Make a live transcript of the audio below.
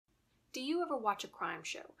Do you ever watch a crime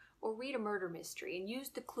show or read a murder mystery and use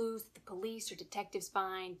the clues that the police or detectives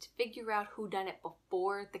find to figure out who done it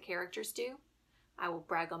before the characters do? I will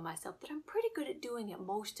brag on myself that I'm pretty good at doing it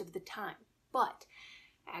most of the time, but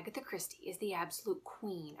Agatha Christie is the absolute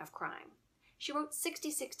queen of crime. She wrote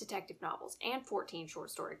 66 detective novels and 14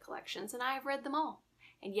 short story collections, and I have read them all.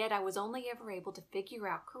 And yet I was only ever able to figure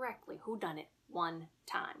out correctly who done it one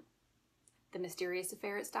time. The Mysterious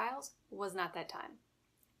Affair at Styles was not that time.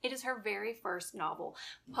 It is her very first novel,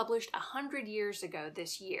 published 100 years ago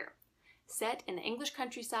this year. Set in the English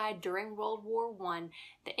countryside during World War I,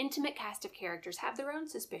 the intimate cast of characters have their own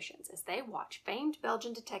suspicions as they watch famed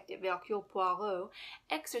Belgian detective Hercule Poirot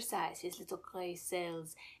exercise his little clay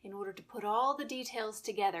cells in order to put all the details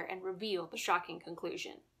together and reveal the shocking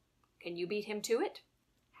conclusion. Can you beat him to it?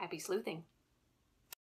 Happy sleuthing!